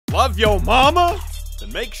Love yo mama?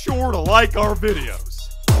 Then make sure to like our videos.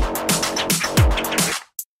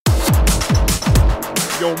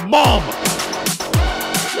 Yo mama!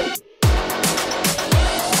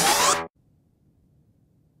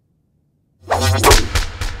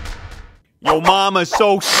 Yo mama's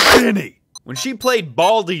so skinny. When she played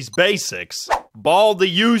Baldi's Basics, Baldi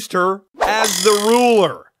used her as the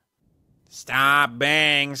ruler. Stop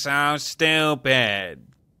being so stupid.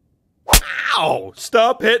 Ow!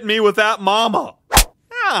 Stop hitting me with that mama.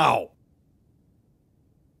 Ow!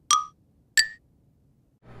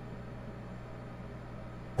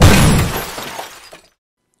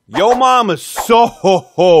 Yo mama's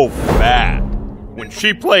so fat. When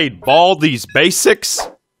she played Baldi's Basics,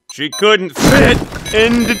 she couldn't fit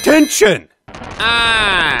in detention.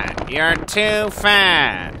 Ah, you're too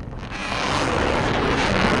fat.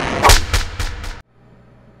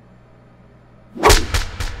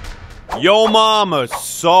 Yo mama's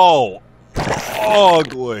so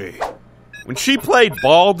ugly. When she played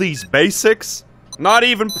Baldi's Basics, not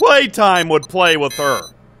even Playtime would play with her.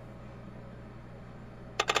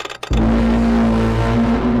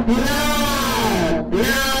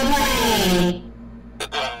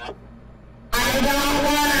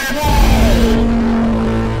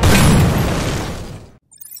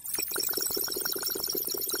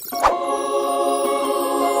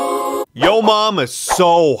 Yo mama's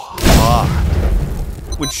so hot.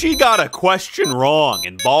 When she got a question wrong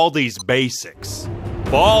in Baldi's Basics,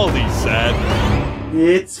 Baldi said,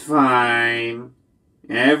 "It's fine.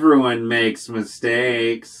 Everyone makes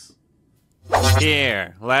mistakes."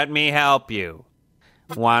 Here, let me help you.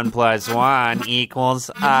 1 + 1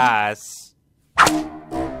 equals us.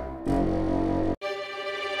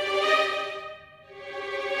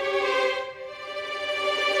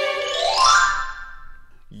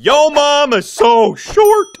 Yo mama's so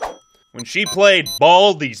short. When she played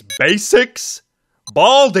Baldi's Basics,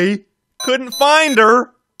 Baldi couldn't find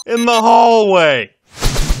her in the hallway.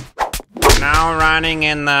 No running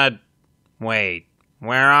in the... Wait,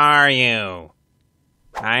 where are you?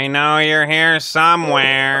 I know you're here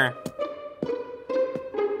somewhere.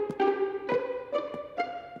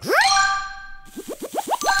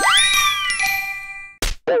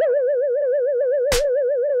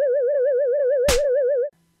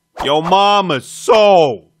 Yo mama's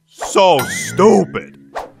so stupid.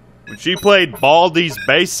 When she played Baldi's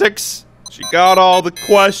Basics, she got all the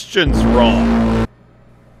questions wrong.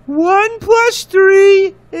 1 +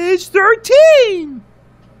 3 is 13.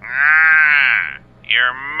 Ah,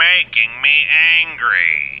 you're making me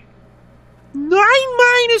angry.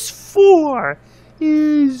 9 - 4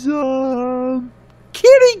 is,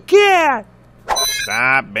 kitty cat.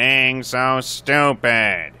 Stop being so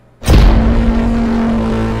stupid.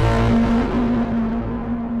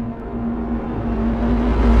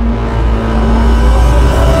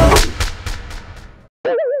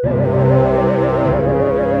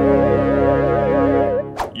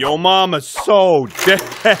 Yo mama's so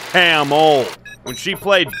damn old. When she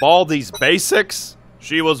played Baldi's Basics,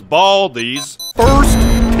 she was Baldi's first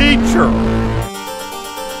teacher.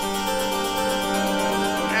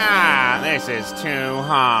 Ah, this is too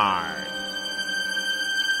hard.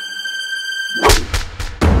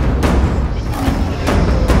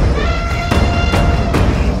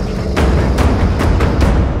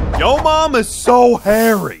 Yo mama's so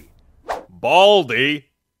hairy. Baldi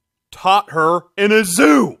taught her in a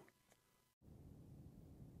zoo.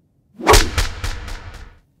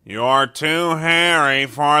 You're too hairy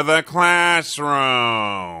for the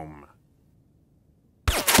classroom.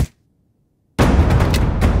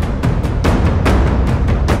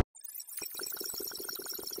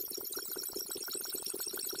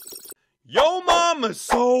 Yo mama's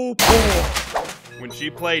so poor. When she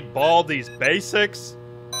played Baldi's Basics,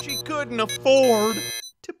 she couldn't afford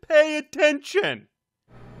to pay attention.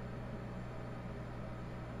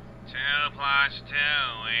 2 + 2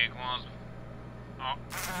 equals... Oh.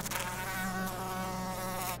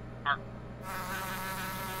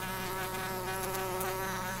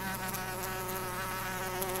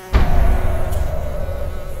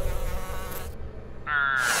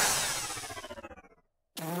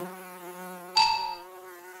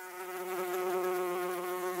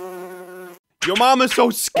 Your mama's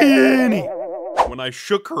so skinny. When I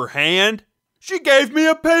shook her hand, she gave me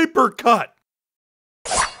a paper cut.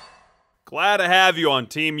 Glad to have you on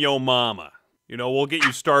Team Yo Mama. You know, we'll get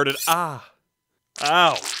you started. Ah.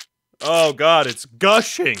 Ow. Oh, God, it's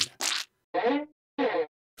gushing.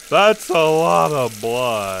 That's a lot of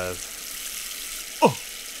blood. Oh.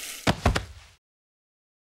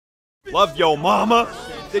 Love Yo Mama?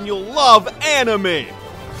 Then you'll love Animeme.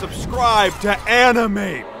 Subscribe to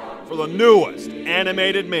Animeme. for the newest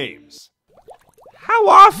animated memes. How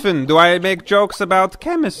often do I make jokes about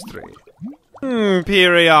chemistry?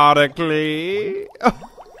 Periodically.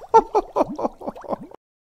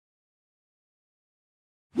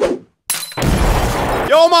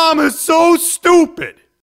 Yo mom is so stupid!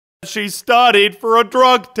 She studied for a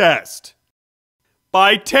drug test.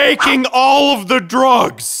 By taking all of the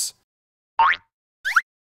drugs.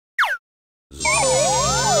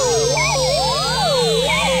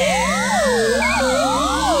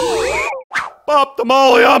 Pop the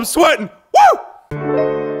molly, I'm sweating! Woo!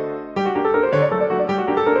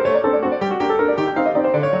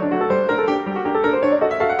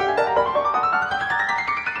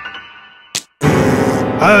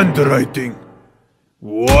 Handwriting.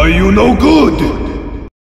 Why you no good?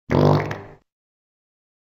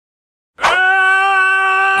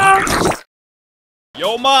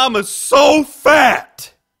 Yo mom is so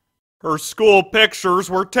fat! Her school pictures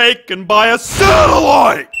were taken by a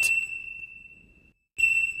satellite!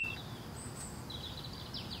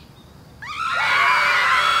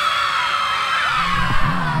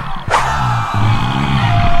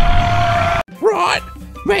 Right.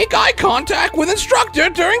 Make eye contact with instructor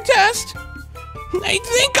during test. They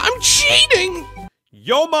think I'm cheating.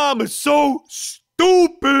 Yo mom is so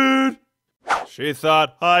stupid! She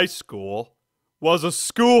thought high school was a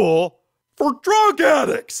school for drug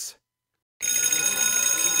addicts!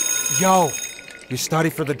 Yo, you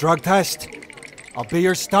study for the drug test? I'll be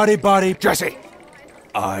your study buddy. Jesse,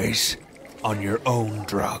 eyes on your own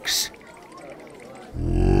drugs.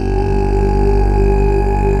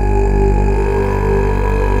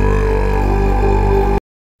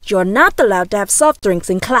 You're not allowed to have soft drinks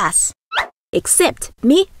in class. Except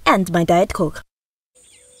me and my Diet Coke.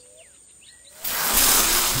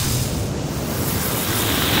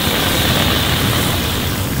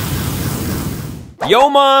 Yo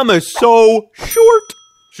mom is so short,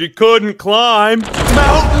 she couldn't climb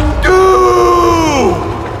Mountain Dew!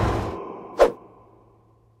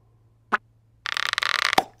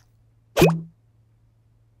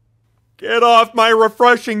 Get off my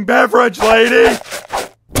refreshing beverage, lady!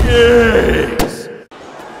 Yes!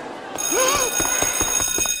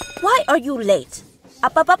 Why are you late?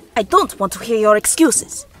 Up. I don't want to hear your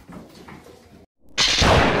excuses.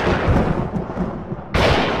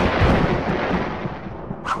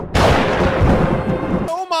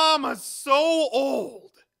 Yo mama's so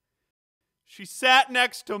old. She sat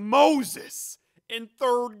next to Moses in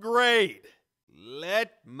 3rd grade.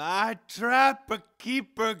 Let my trapper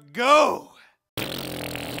keeper go.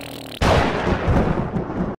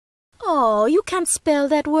 Oh, you can't spell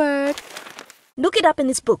that word. Look it up in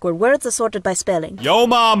this book where words are sorted by spelling. Yo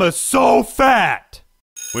mama's so fat.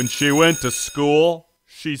 When she went to school,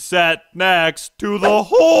 she sat next to the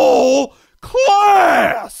whole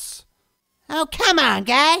class. Oh, come on,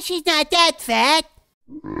 guys. She's not that fat.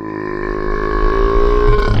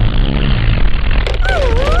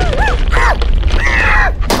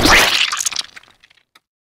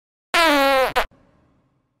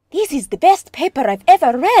 This is the best paper I've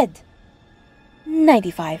ever read.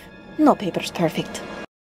 95. No paper's perfect.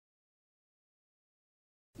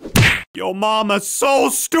 Yo mama's so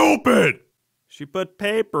stupid. She put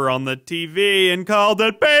paper on the TV and called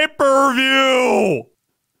it pay-per-view.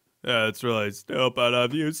 That's really stupid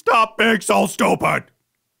of you. Stop being so stupid.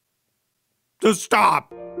 Just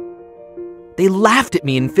stop. They laughed at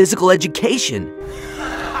me in physical education.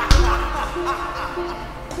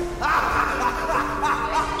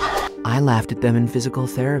 I laughed at them in physical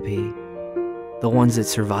therapy. The ones that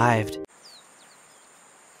survived.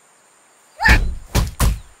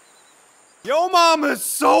 Yo mama's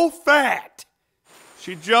so fat.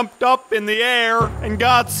 She jumped up in the air and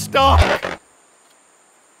got stuck.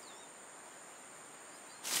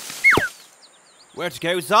 What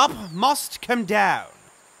goes up must come down.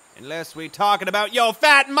 Unless we're talking about your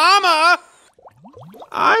fat mama!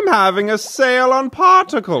 I'm having a sale on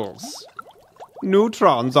particles.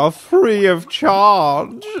 Neutrons are free of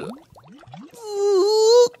charge.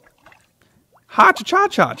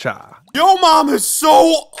 Ha-cha-cha-cha-cha. Yo mom is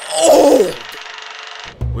so old.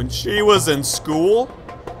 When she was in school,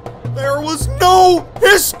 there was no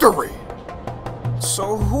history.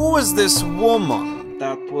 So who was this woman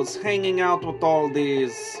that was hanging out with all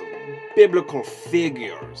these biblical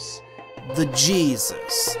figures? The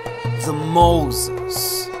Jesus, the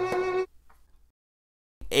Moses,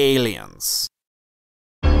 aliens.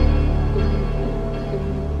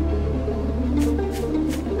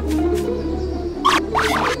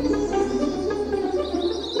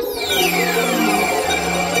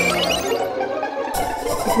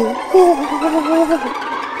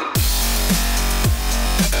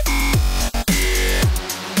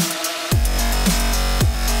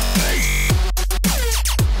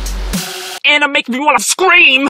 Anna make me want to scream!